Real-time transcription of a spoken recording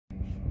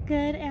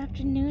Good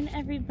afternoon,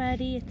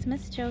 everybody. It's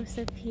Miss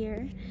Joseph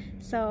here.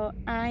 So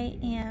I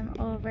am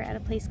over at a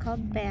place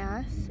called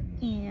Bass,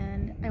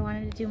 and I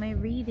wanted to do my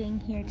reading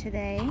here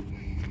today.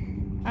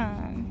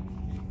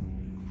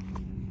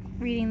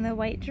 Reading The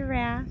White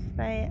Giraffe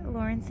by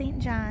Lauren St.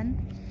 John.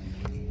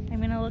 I'm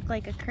going to look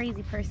like a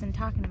crazy person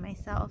talking to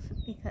myself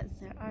because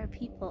there are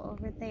people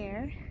over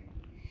there.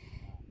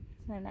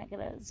 So I'm not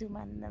going to zoom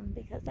on them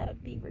because that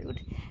would be rude.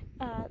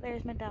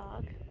 There's my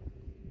dog.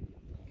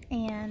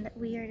 And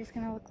we are just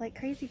going to look like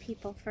crazy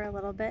people for a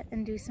little bit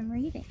and do some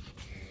reading.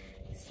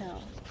 So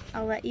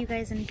I'll let you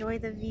guys enjoy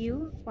the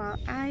view while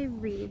I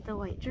read The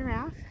White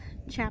Giraffe,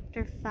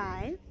 Chapter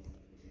 5.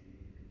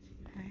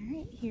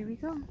 Alright, here we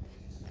go.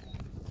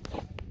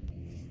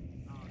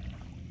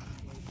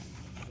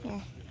 Yeah,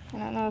 I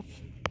don't know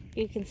if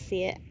you can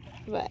see it,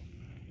 but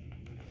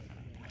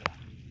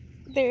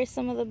there's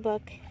some of the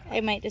book. I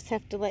might just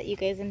have to let you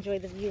guys enjoy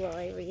the view while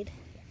I read.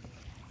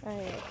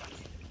 Alright,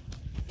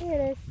 here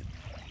it is.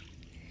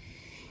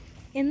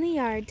 In the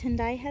yard,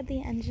 Tendai had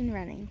the engine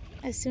running.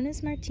 As soon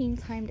as Martin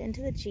climbed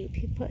into the Jeep,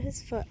 he put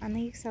his foot on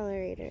the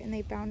accelerator and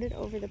they bounded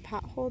over the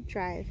potholed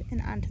drive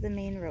and onto the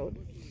main road.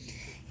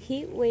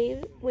 Heat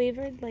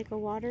wavered like a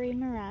watery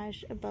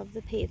mirage above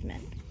the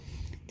pavement.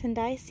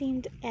 Tendai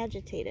seemed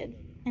agitated.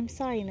 "I'm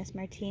sorry, Miss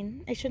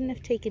Martin. I shouldn't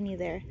have taken you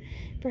there.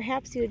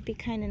 Perhaps you would be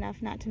kind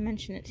enough not to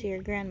mention it to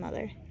your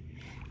grandmother."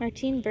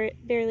 Martin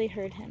barely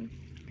heard him.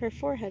 Her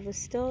forehead was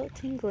still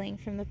tingling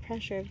from the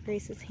pressure of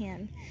Grace's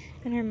hand,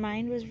 and her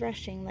mind was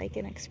rushing like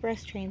an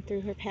express train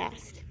through her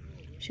past.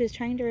 She was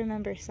trying to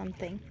remember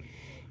something,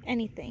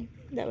 anything,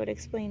 that would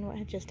explain what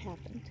had just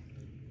happened.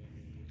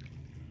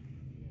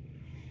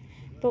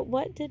 But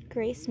what did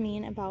Grace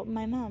mean about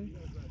my mom?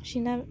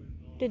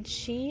 Did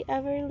she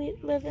ever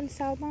live in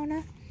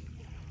Salbona?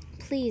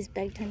 "Please,"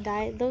 begged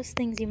Tendai, "those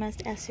things you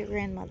must ask your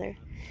grandmother."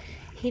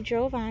 He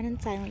drove on in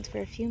silence for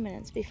a few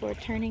minutes before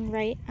turning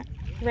right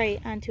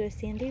onto a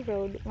sandy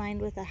road lined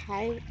with a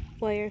high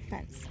wire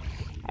fence.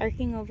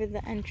 Arcing over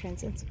the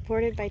entrance and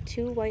supported by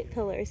two white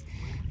pillars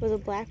was a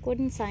black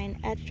wooden sign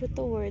etched with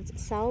the words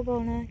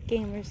Salbona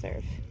Game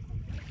Reserve.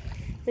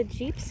 The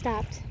Jeep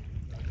stopped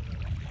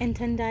and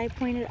Tendai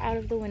pointed out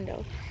of the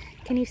window.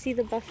 "Can you see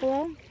the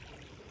buffalo?"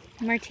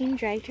 Martine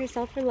dragged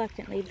herself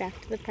reluctantly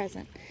back to the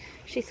present.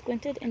 She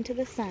squinted into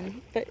the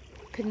sun, but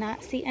could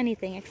not see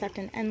anything except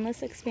an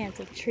endless expanse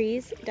of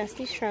trees,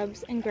 dusty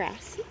shrubs, and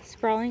grass,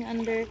 sprawling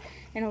under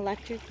an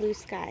electric blue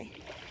sky.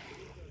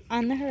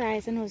 On the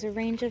horizon was a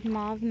range of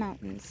mauve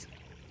mountains.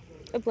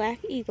 A black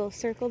eagle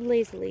circled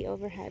lazily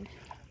overhead.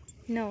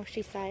 "No,"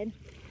 she sighed.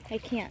 "I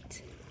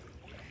can't."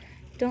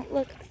 "Don't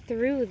look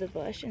through the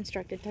bush,"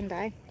 instructed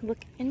Tendai.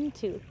 "Look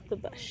into the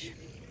bush."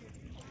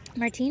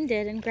 Martine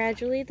did, and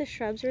gradually the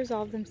shrubs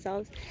resolved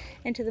themselves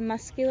into the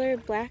muscular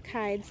black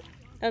hides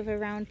of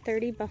around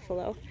 30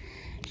 buffalo.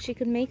 She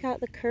could make out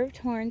the curved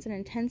horns and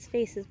intense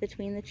faces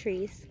between the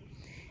trees.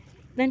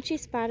 Then she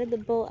spotted the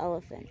bull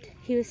elephant.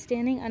 He was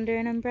standing under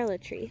an umbrella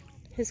tree,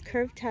 his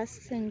curved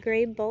tusks and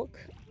gray bulk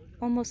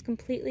almost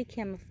completely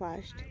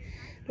camouflaged.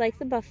 Like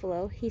the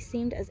buffalo, he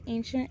seemed as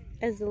ancient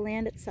as the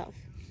land itself,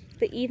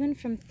 but even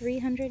from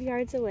 300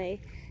 yards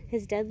away,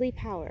 his deadly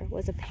power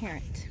was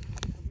apparent.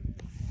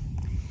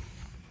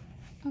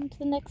 On to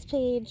the next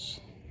page.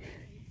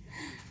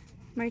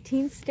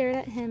 Martine stared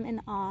at him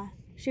in awe.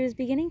 She was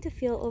beginning to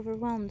feel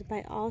overwhelmed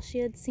by all she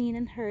had seen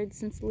and heard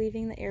since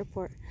leaving the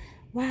airport.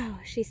 "Wow,"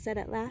 she said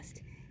at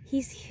last.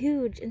 "He's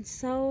huge and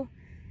so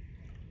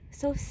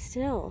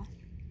still.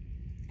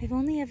 I've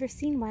only ever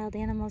seen wild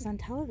animals on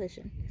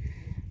television.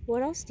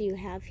 What else do you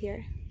have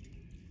here?"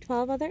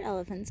 12 other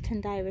elephants,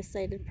 Tendai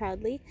recited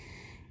proudly.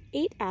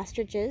 8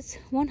 ostriches,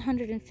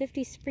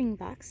 150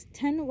 springboks,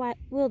 10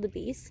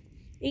 wildebeests,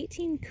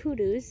 18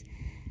 kudus,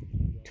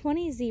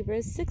 20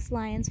 zebras, 6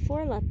 lions,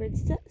 4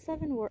 leopards,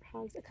 7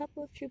 warthogs, a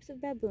couple of troops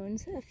of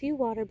baboons, a few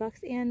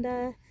waterbucks,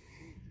 and,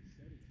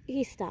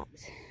 He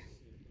stopped.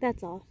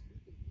 "That's all."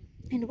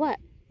 "And what?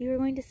 You were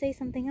going to say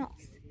something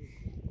else."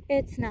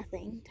 "It's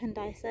nothing,"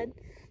 Tendai said.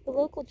 "The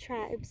local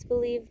tribes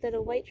believe that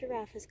a white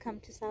giraffe has come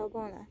to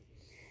Salbona.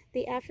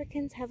 The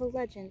Africans have a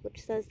legend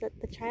which says that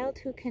the child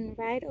who can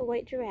ride a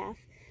white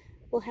giraffe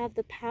will have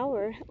the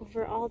power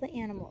over all the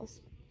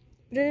animals.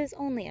 But it is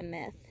only a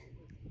myth.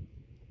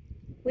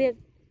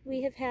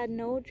 We have had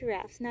no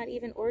giraffes, not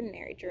even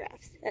ordinary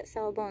giraffes, at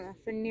Salbona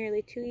for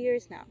nearly 2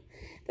 years now,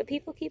 but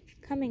people keep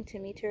coming to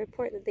me to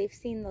report that they've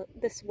seen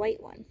this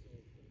white one.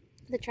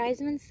 The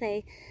tribesmen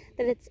say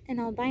that it's an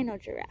albino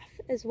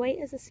giraffe, as white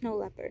as a snow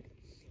leopard.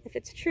 If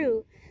it's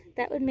true,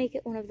 that would make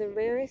it one of the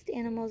rarest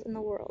animals in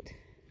the world.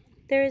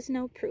 There is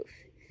no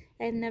proof.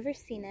 I have never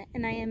seen it,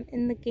 and I am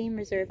in the game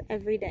reserve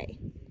every day."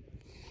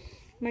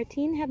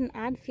 Martine had an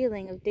odd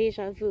feeling of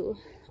déjà vu,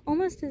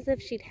 almost as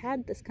if she'd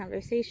had this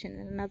conversation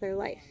in another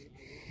life.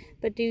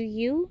 "But do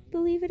you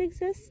believe it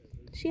exists?"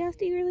 she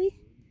asked eagerly.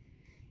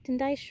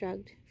 Tendai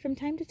shrugged. "From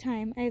time to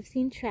time I have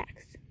seen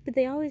tracks, but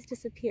they always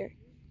disappear.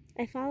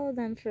 I follow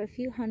them for a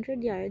few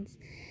hundred yards,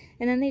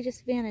 and then they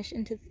just vanish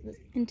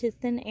into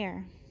thin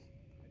air."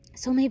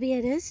 "So maybe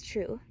it is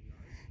true."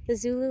 The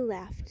Zulu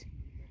laughed.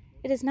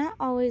 It is not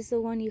always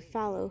the one you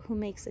follow who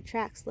makes the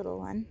tracks, little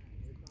one.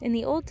 In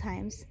the old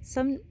times,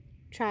 some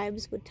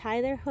tribes would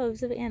tie their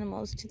hooves of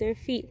animals to their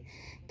feet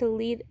to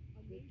lead...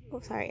 Oh,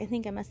 sorry, I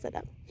think I messed that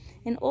up.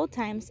 In old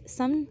times,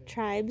 some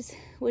tribes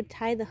would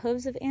tie the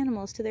hooves of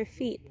animals to their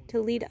feet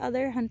to lead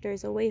other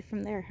hunters away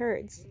from their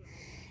herds.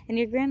 And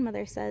your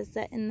grandmother says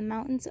that in the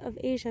mountains of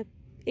Asia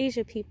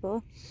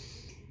people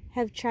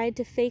have tried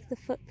to fake the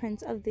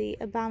footprints of the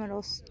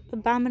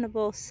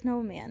abominable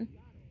snowman.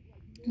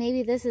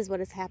 Maybe this is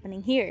what is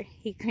happening here,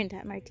 he grinned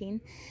at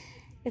Martine.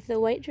 If the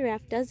white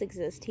giraffe does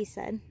exist, he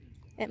said,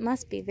 it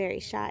must be very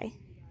shy.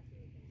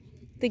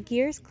 The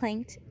gears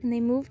clanked, and they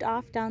moved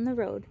off down the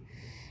road.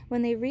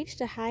 When they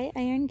reached a high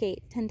iron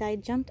gate, Tendai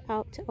jumped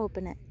out to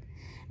open it.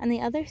 On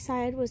the other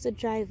side was a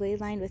driveway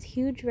lined with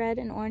huge red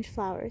and orange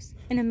flowers,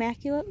 an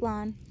immaculate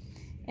lawn,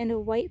 and a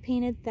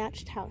white-painted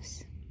thatched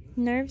house.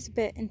 Nerves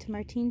bit into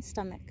Martine's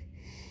stomach.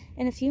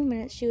 In a few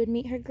minutes she would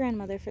meet her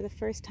grandmother for the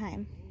first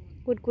time.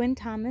 Would Gwen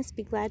Thomas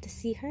be glad to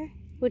see her?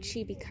 Would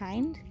she be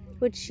kind?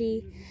 Would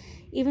she,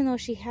 even though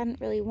she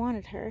hadn't really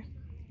wanted her,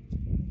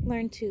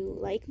 learn to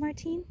like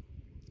Martine?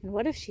 And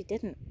what if she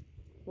didn't?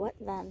 What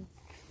then?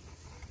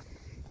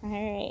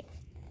 Alright,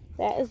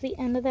 that is the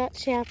end of that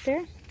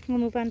chapter. We'll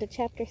move on to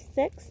chapter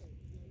 6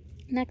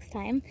 next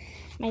time.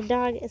 My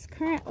dog is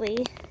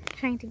currently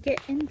trying to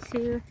get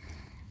into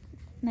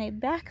my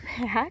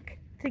backpack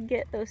to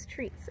get those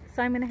treats.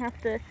 So I'm going to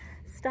have to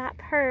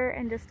stop her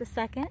in just a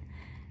second.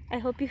 I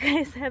hope you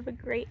guys have a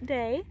great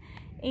day,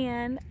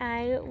 and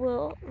I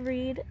will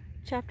read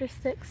chapter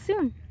 6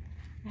 soon.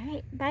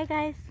 Alright, bye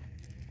guys.